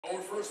Our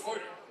first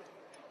fighter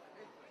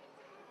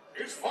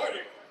is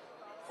fighting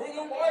for the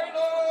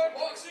Balai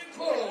Boxing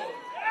Club.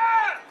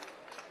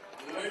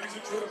 Ladies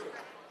and gentlemen,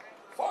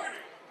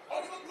 fighting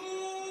out of the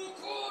blue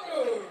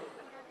corner,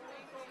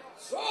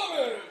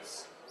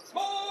 Matias.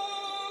 Fighting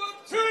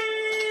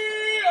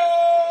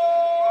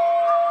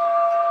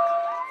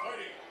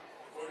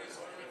for his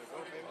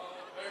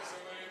 140-pound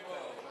MMA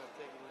belt.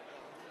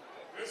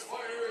 This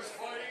fighter is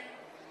fighting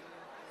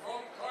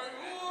from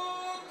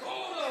Kahuu,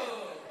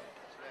 Colin.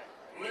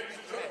 Ladies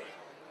and gentlemen,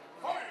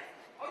 fighting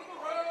out of the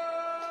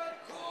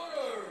red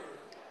corner,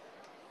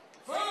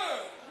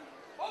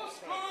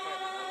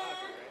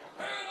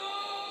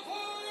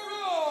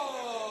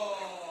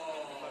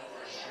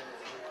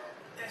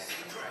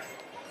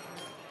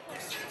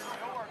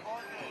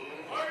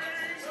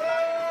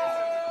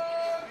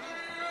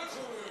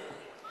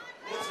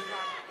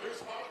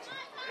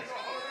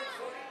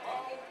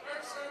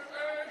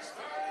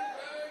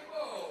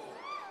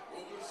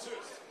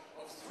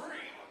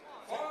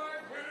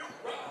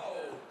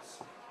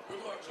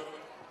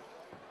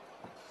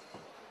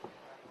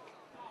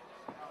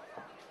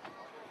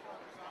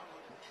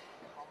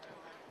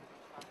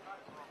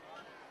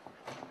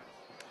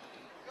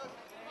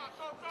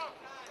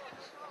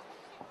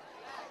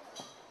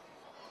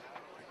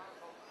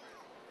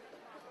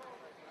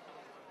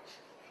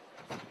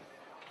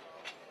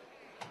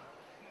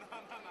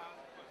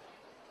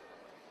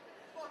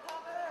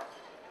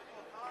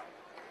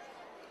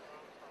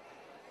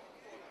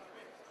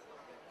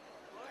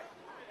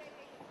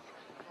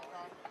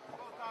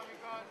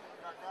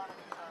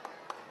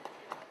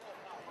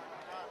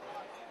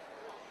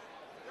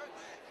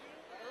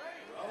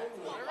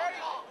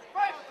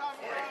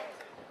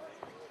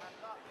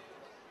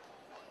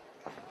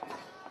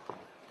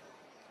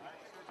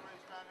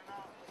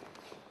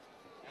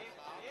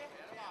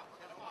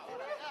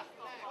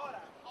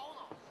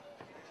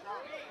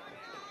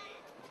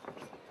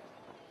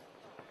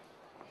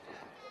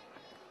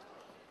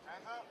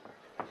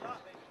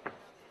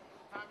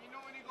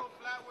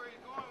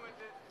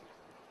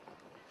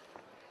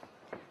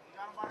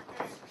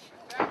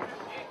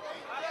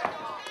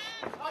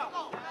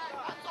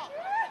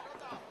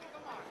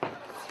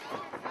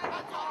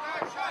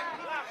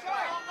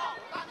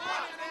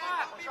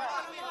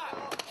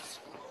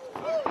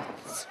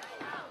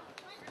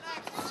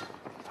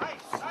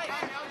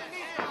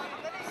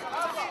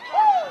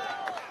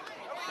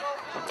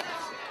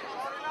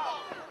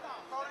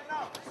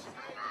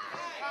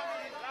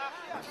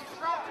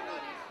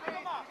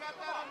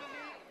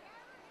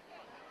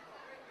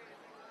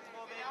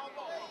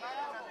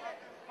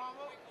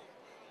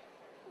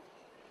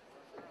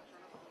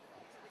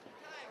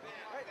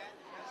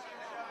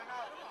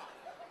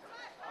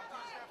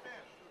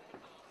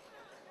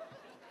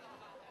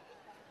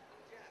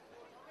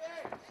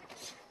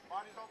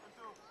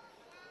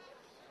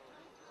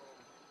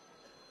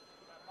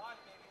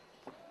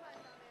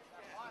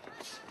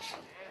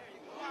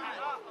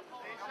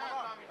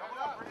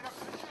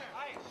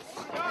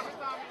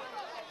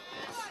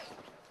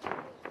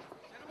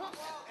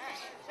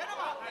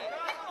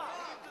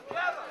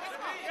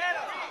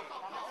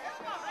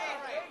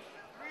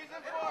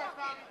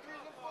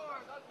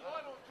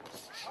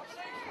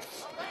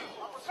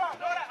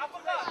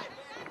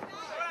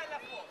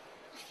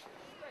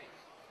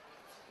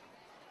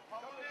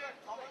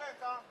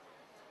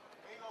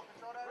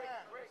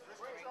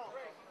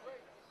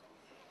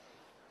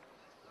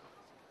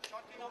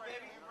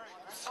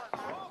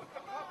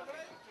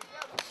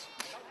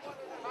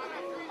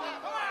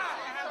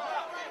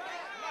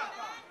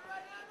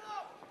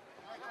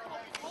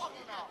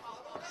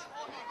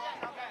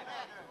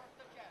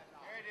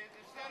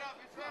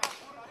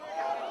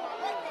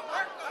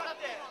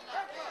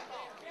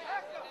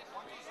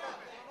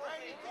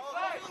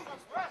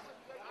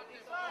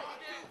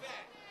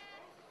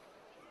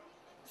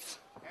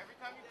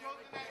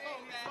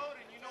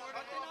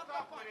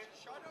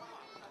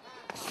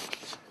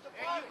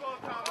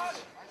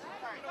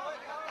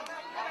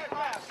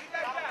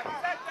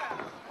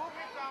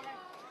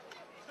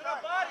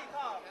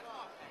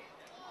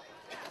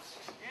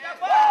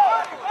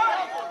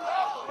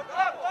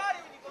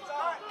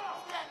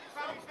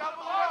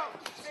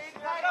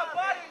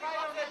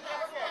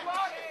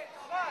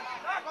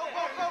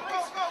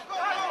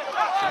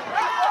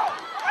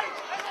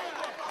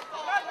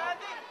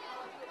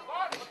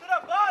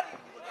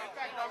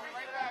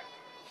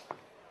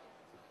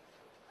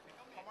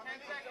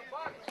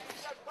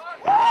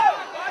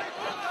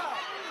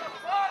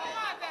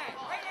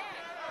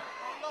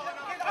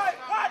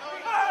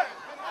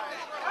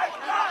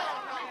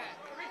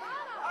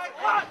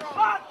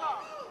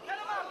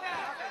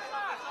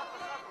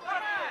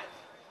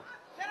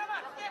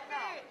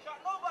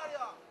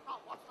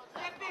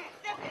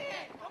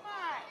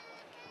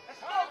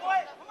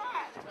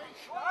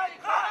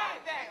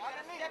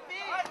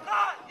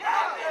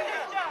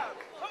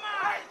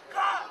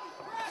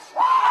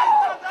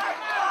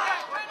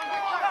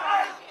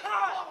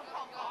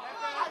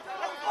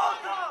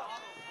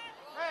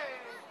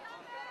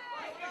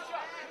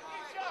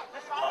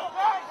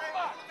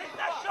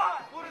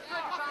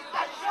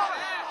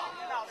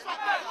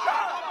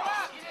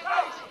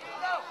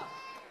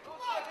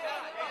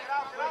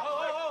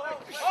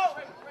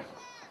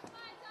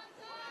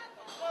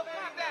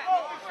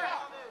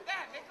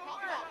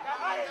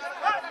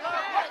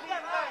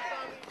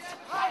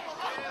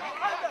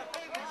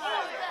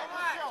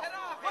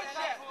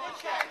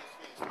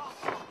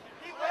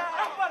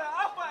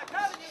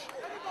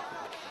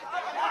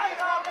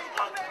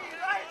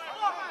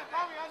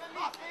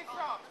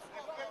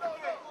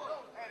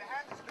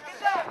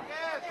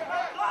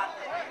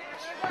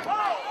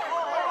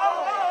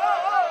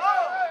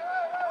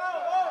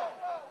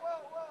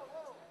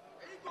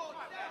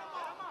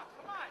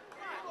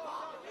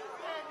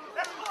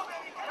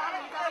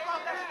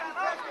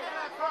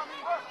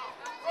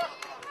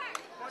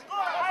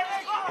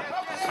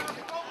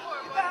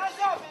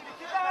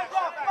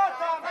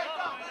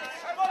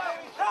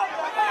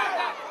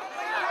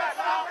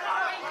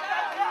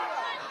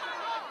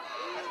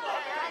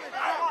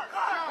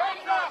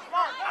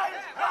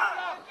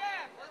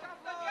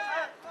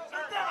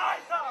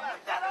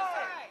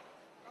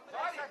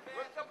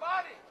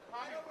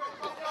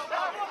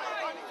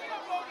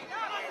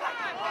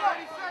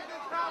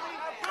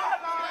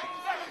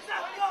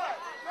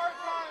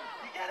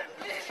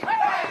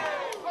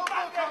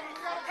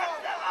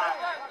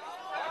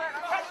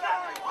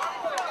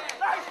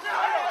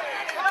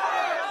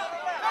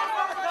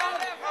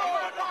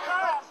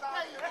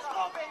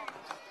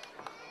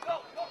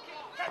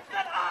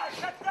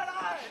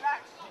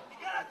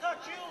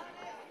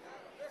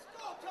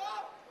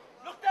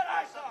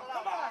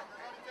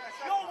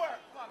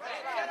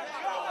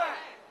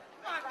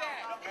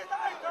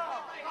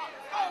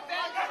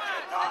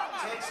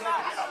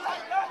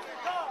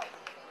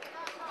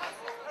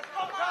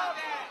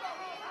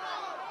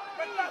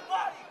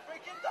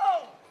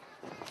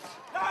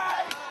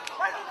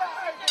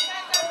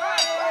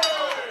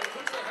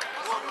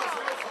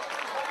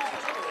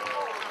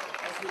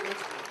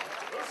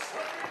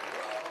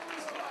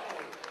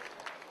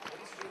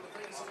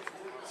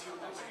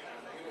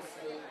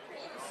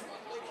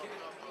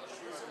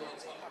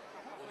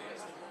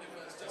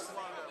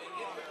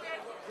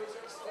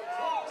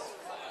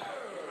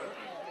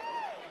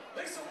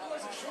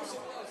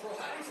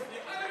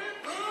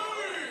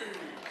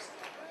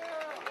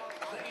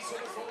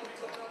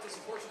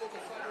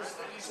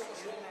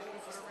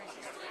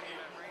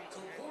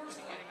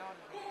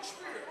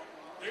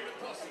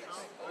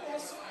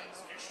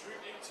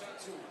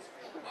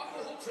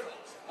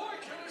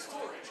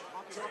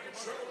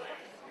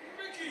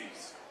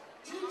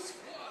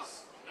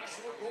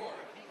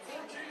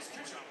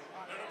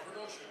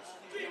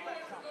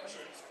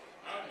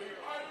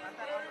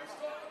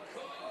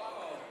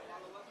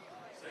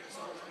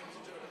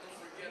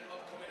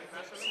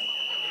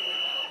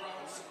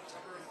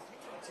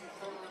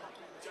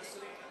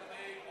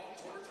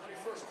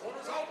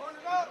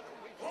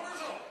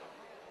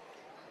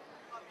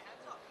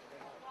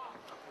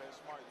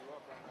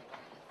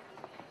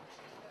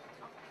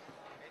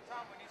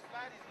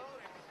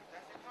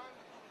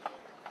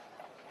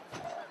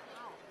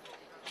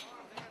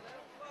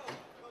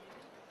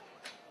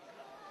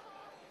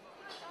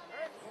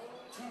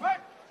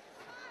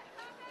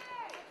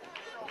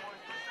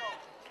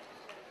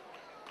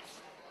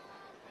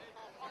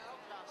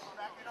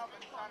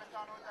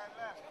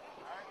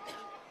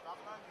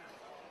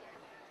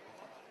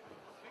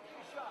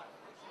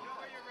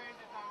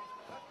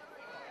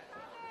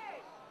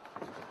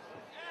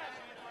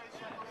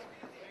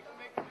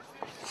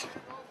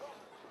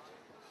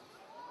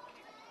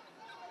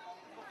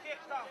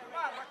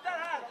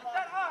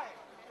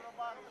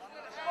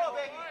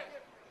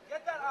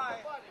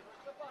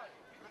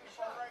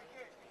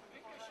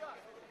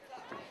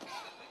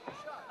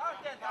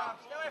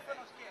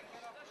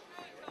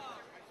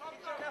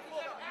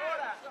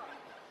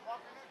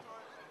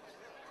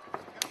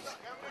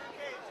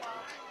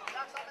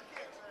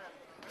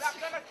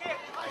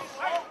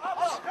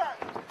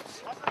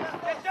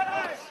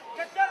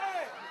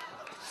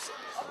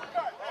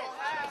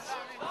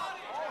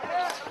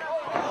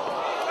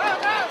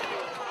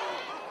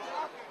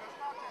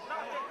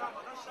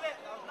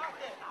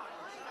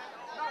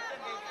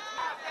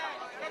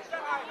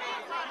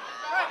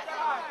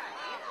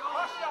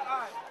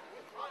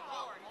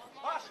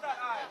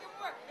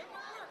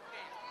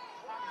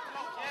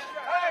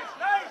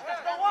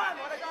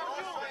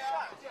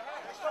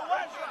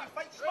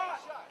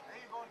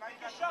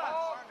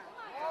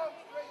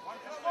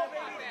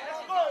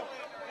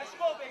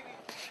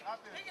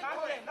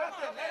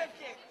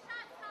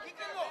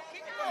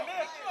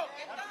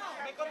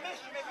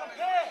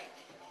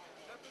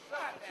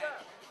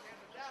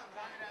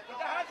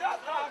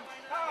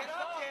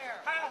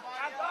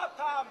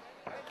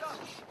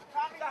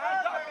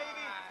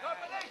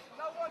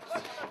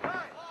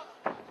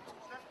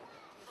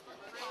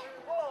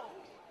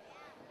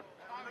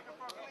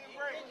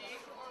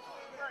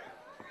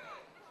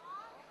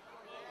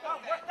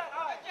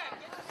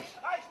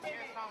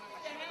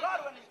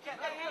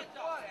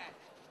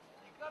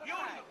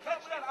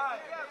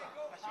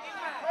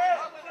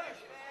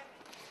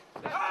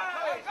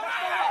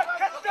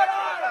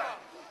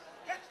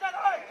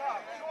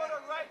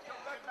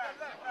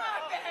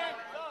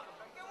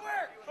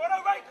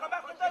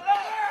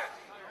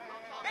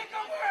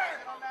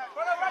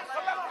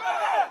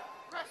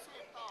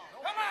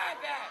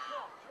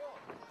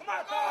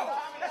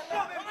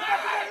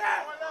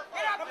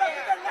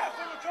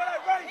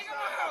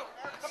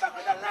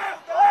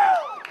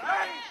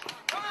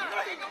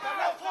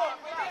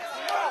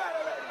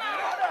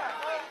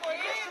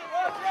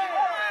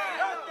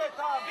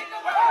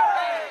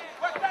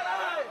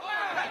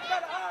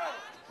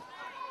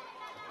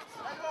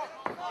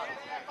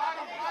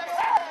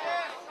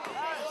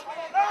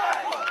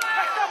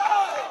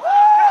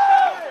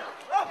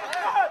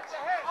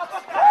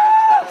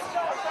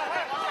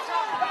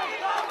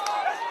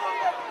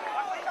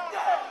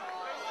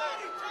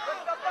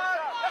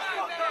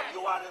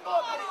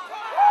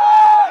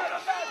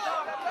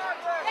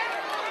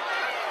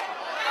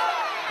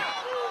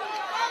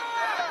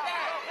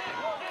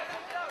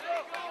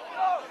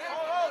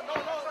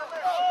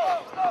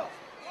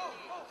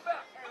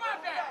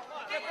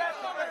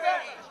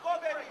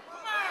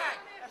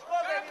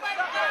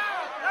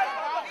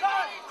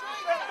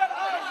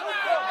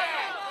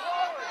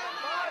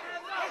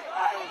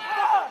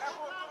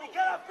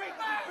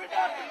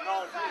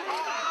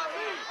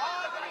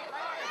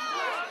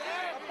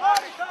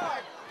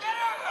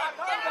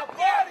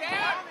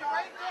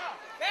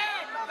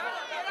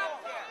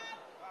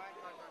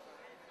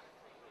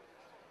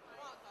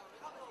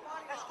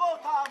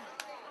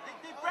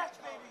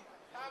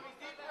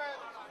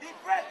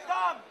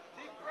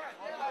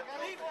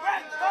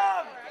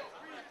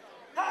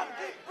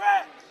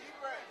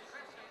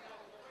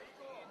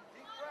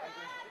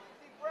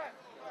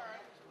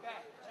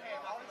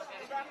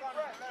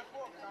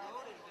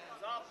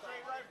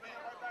 Straight right,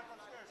 man.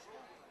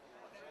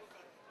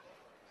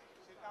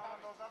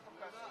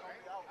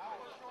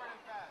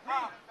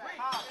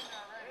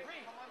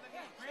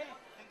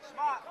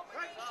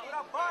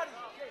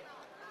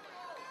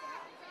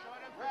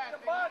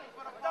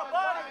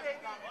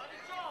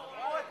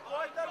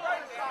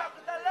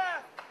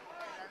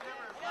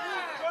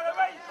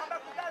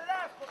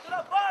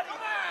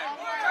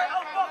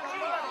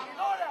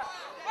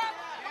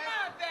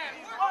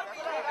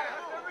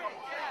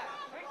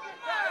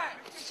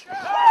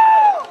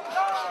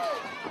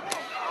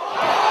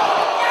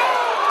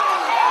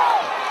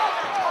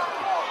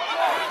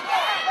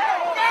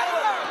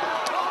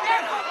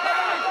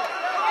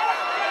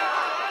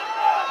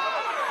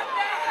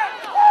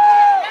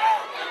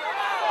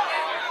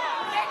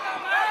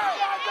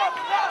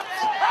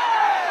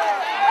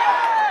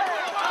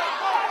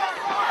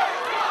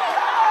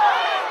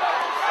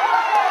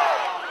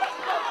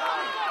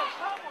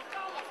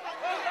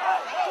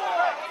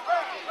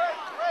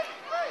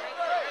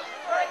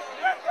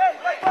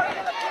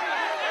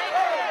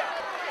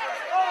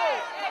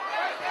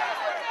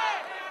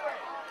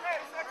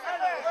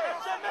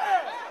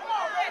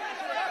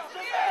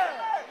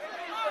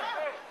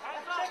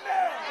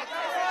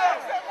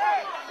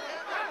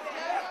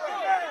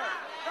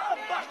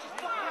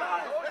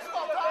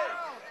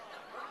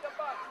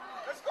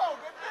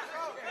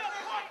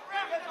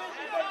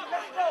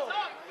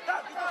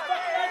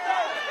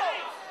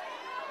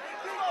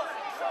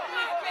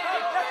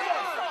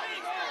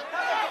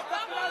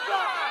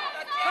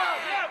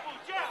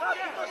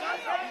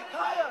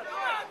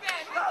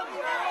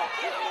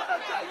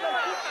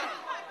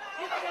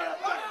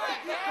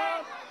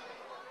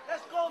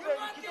 Let's go, baby.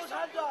 Keep those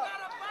hands up.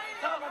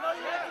 Tom, I know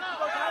you have to keep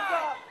those hands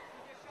up.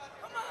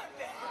 Come on,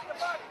 man.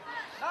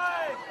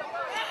 Nice.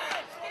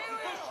 You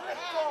do slip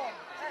form.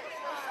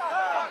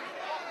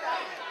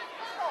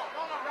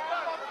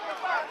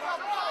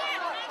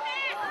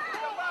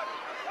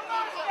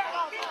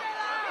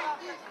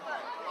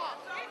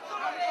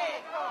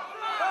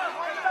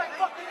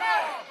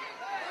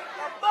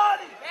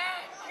 Body!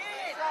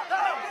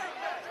 Tom!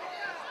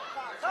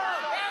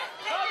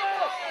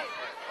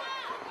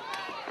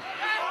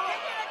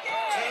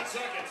 10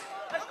 seconds.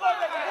 Let's go,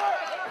 baby!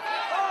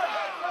 Tom,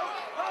 let's go,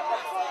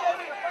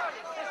 baby!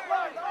 Let's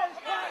run!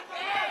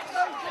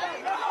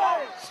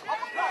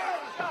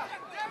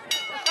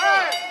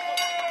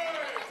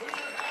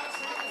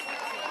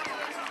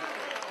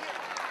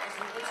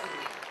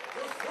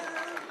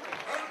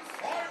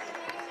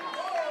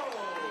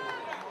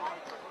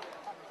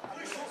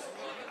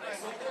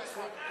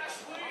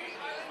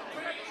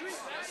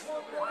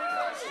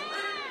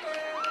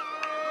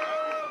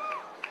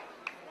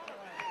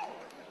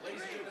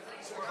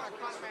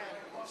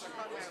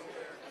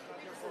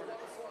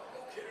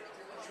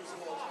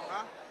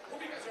 Hope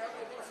you guys are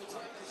having a wonderful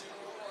time because you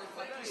are.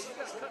 Thank you so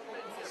much for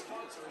all the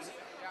sponsors.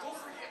 Don't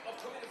forget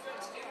upcoming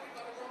events. MMA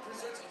Battleground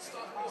presents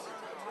Unstoppable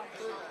September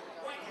 23rd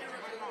right here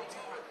at the Lowen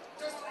Tower.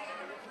 Dustin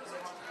MMA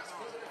presents Past,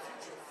 Present, and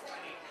Future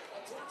Friday,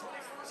 October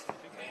 21st.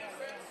 Main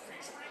event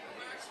featuring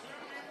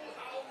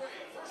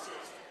MMAHawaii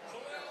versus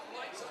Lowen,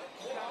 Lights Out,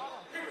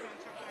 Colin here at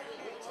the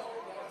Lowen Tower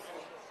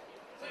Waterfront.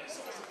 Thank you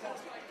so much for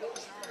coming tonight. Go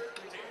share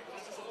David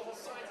Buster's Aloha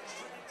signs and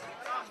streaming.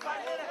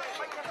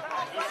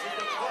 This is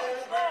the co-main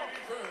event.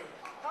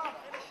 Tom,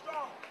 finish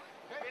strong.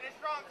 Finish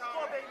strong, Tom.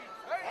 Go, baby.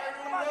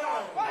 Come on,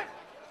 Tom. Fight.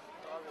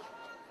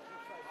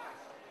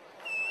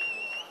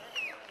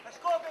 Let's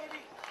go, baby.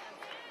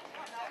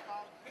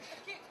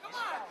 Come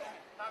on.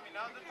 Tommy,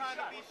 now's the time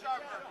to be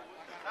sharper.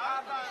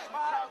 Now's the time to be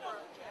sharper.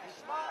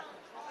 Smart.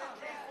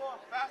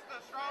 Faster,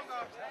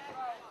 stronger.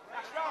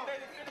 That's strong,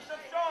 baby. Finish up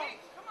strong.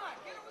 Come on,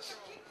 get him with your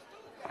kicks, too.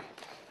 Yeah,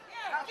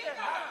 Not kick there,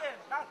 him. not there,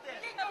 not there.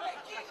 Kick him,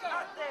 kick him.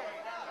 Not there.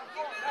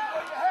 Keep it Let go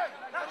up. your head.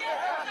 Not Get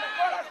there. him. Let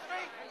go that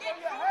straight. Get Go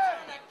your close head.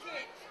 on that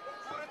kick.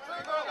 Pull the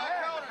trigger on that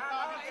counter,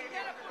 Tommy. Get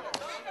him. Go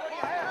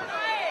your head.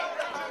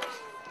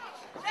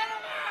 Set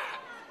him up.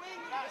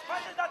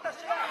 Punches not the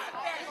shit.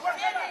 You work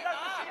that, not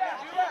the shit.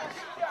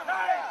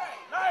 Nice.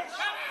 Nice.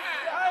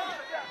 Nice.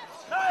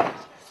 Nice.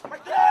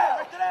 Right there.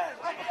 Right there.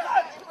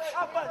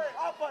 Up us.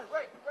 Up us.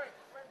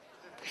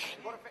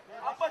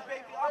 Up us,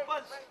 baby. Up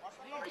us.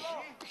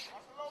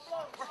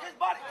 Work his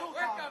body too,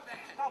 Tom.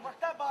 Tom, work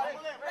that body.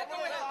 Break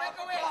away.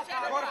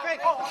 Go to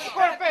fence. Go to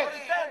fence.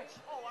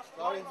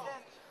 Sorry.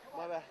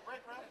 My bad.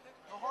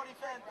 No holding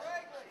fence.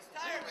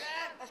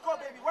 Let's go,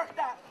 baby. Work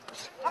that.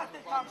 Lock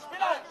it, Tom.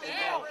 Spin out.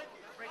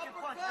 Break your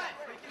punch.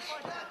 Break your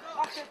punch.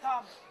 Lock it,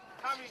 Tom.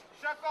 Tommy,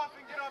 shuck off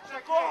and get off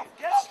that Go off.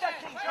 cage. Get off that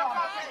cage, Tom.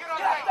 Get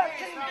off that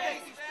cage,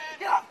 baby.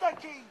 Get off that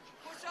cage.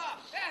 Push up.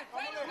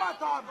 Come on,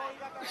 Tom.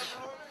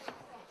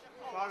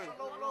 Sorry.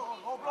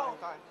 Low blow.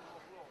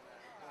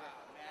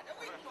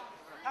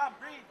 Tom,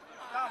 breathe.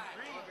 Tom,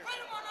 breathe.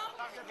 Fight him on up.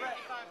 Take a breath.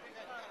 That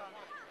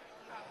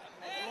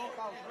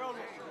was real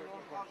low.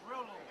 That was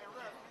real low.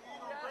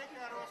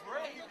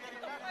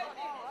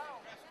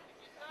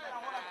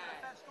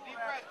 Deep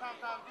breath, Tom,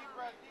 Tom. Deep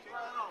breath, deep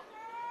breath.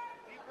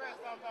 Deep breath,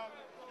 Tom, Tom.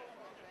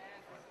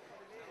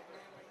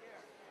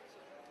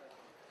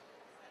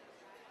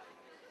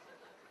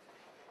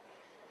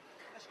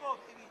 Let's go,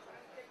 baby. Hey,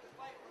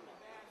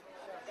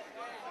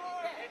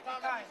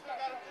 Tom, you still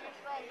got to finish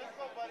strong. Let's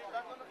go, buddy.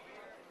 Back on the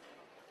feet.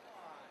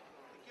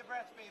 Take your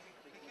breaths, baby.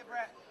 Take your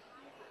breath.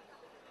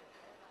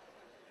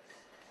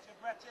 Take your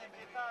breath in, Take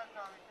baby. your time,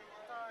 Tommy. Take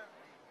your time.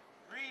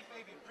 Breathe,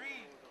 baby.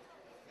 Breathe.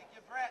 Take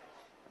your breath.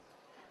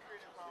 Keep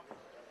breathing, Tom.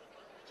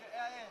 Put your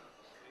air in.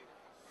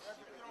 If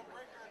you don't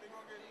break that, they're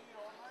going to get lead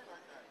all night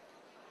like that.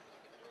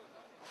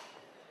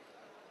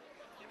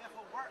 Give me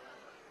for work.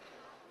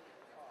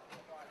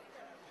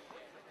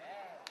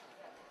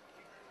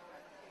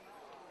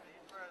 Deep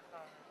breath,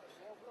 Tommy.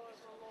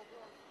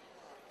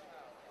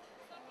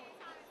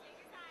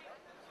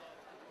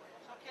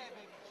 It's okay,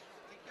 baby.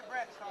 Take your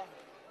breath, Tom.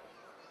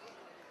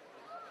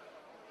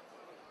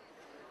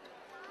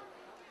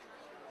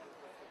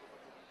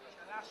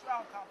 Last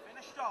round, Tom.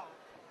 Finish strong.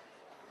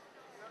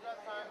 Still got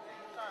time. Take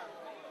your time.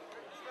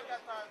 Still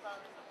got time,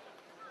 Tommy.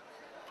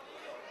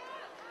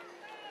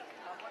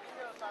 I'm on the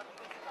hill, Tommy.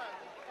 Take your time.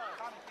 Take your time.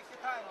 Tommy, take your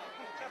time.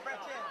 Put your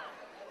breath in.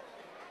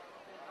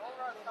 Don't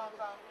rush, Tom,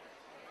 Tom.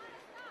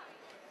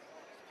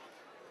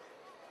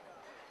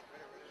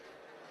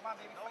 Come on,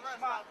 baby. Don't Fight rush,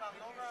 smart. Tom,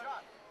 Tom. Don't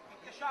rush.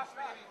 Pick your shots,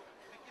 baby.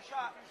 Pick your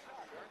shot. Go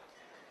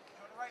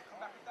to the right. Come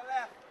back with the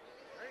left.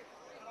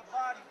 To the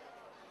body.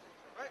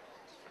 Right.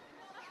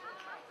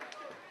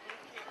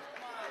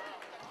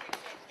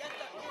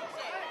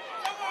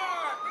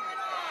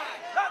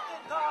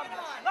 Nothing, Tom.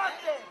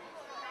 Nothing.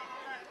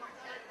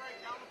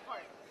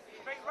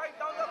 Straight right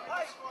down the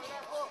pipe.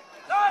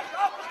 Nice.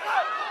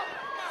 Uppercut.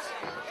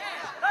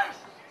 Nice.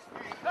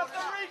 Left the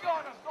ring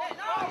on him. Go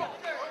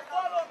forward.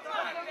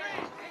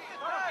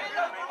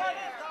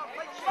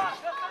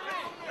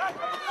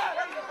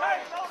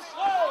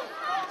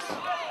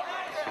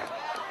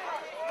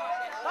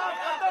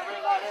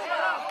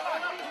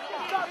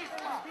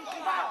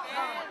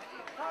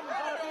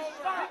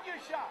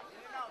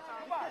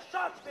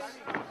 Shots,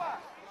 baby. Come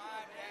on.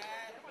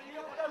 You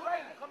go to the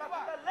right. Come out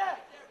to the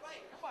left.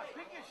 Come on.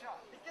 Pick your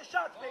shots. Pick your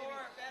shots, baby.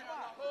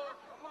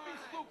 Don't be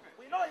stupid.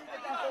 We know you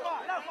get that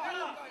hole.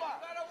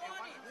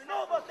 We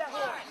know about that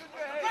hole.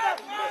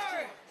 That's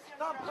mission.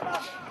 Tom, come on.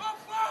 Go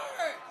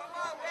forward. Come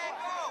on, man.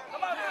 Go.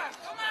 Come on, man.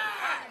 Come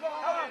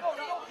on. Go.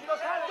 You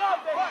know, hands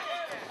up, baby.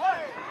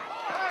 Hey.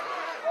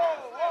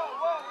 Whoa.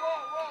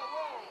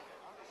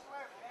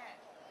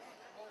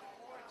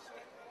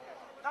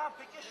 Tom,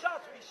 pick your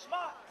shots. Be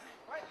smart.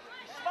 Right?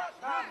 Be smart,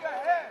 Tom. Move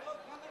your head.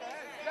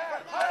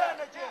 Hard on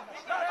the gym.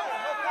 It's not no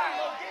pain,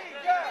 no gain.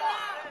 Yeah.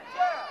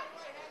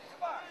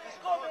 Come on. Let's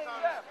go, baby.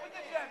 Yeah. Put the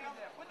jab in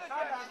there. Put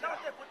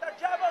that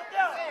jab out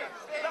there.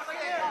 Knock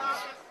it in.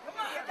 Come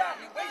on. Get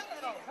down. You're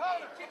wasting it.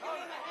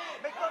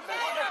 Make them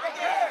miss it. Take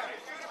your hair.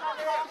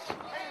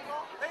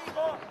 There you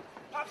go.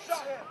 Pop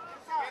shot here.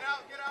 Get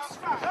out.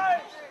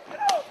 Hey, get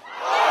out.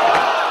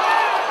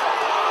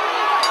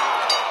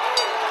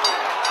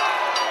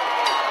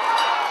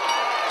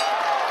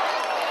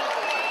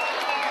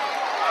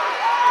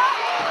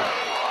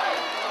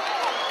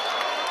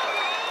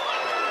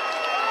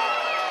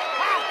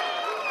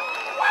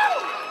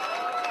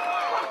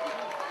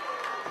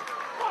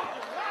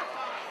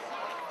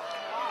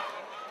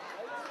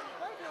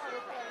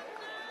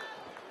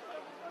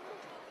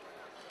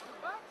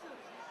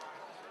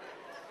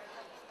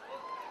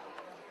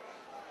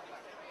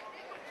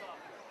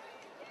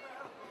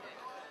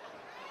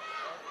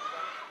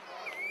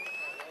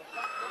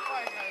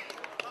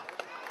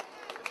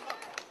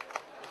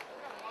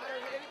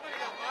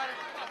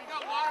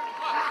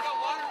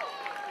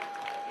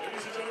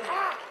 Ladies and gentlemen,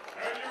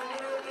 and your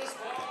winner of this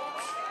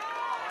bout,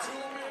 2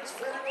 minutes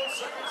 41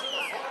 seconds in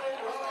the final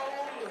round.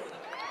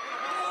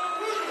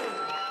 Winner,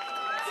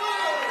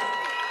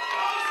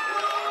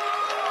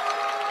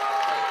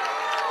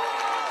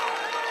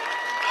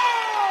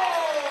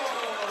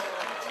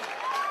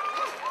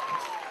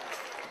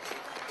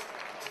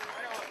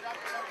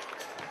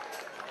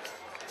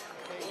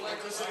 We'd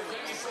like to say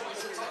thank you so much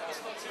for Matias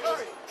for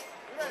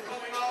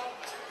coming out,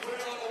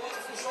 putting on a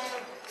wonderful show.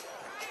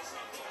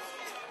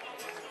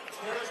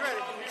 Here's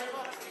ready.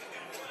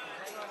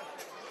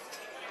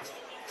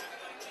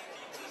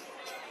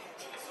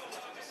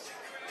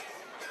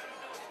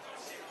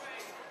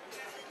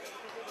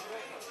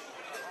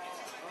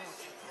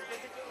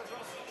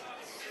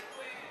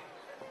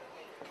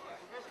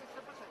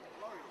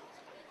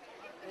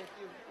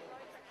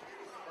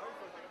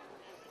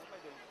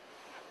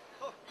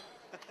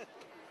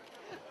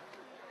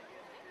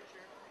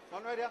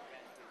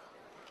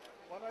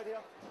 One right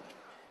here.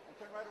 And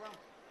turn right around.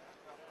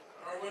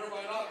 Our winner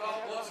by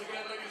knockout, once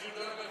again, ladies and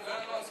gentlemen,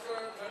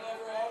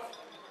 Penovaroff.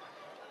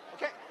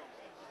 Okay.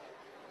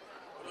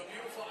 With a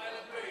beautiful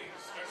island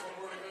base. Next one,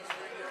 we're going to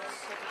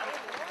Cisneros.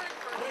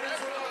 Winner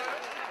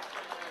tonight.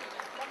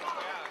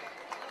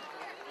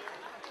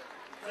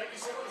 Thank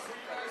you so much for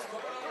you guys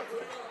coming out and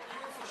putting on a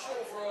beautiful show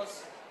for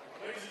us.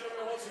 Ladies and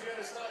gentlemen, once again,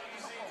 it's not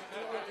easy to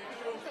do what they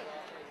do.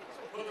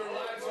 Put their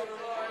lives on the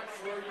line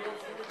for your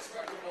human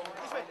spectacle.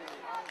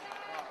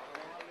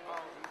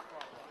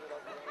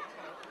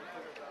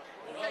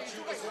 Without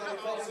you, this would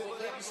be possible.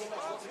 Thank you so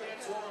much once again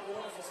to all of the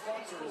wonderful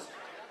sponsors.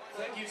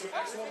 Thank you to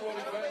X1 World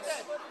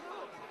Events,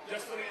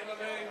 Destiny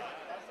MMA,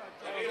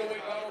 and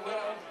 808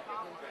 Battleground.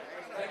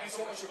 Thank you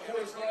so much to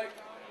Coors Light,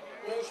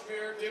 Bush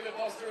Beer, David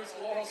Buster's,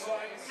 Aloha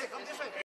Science.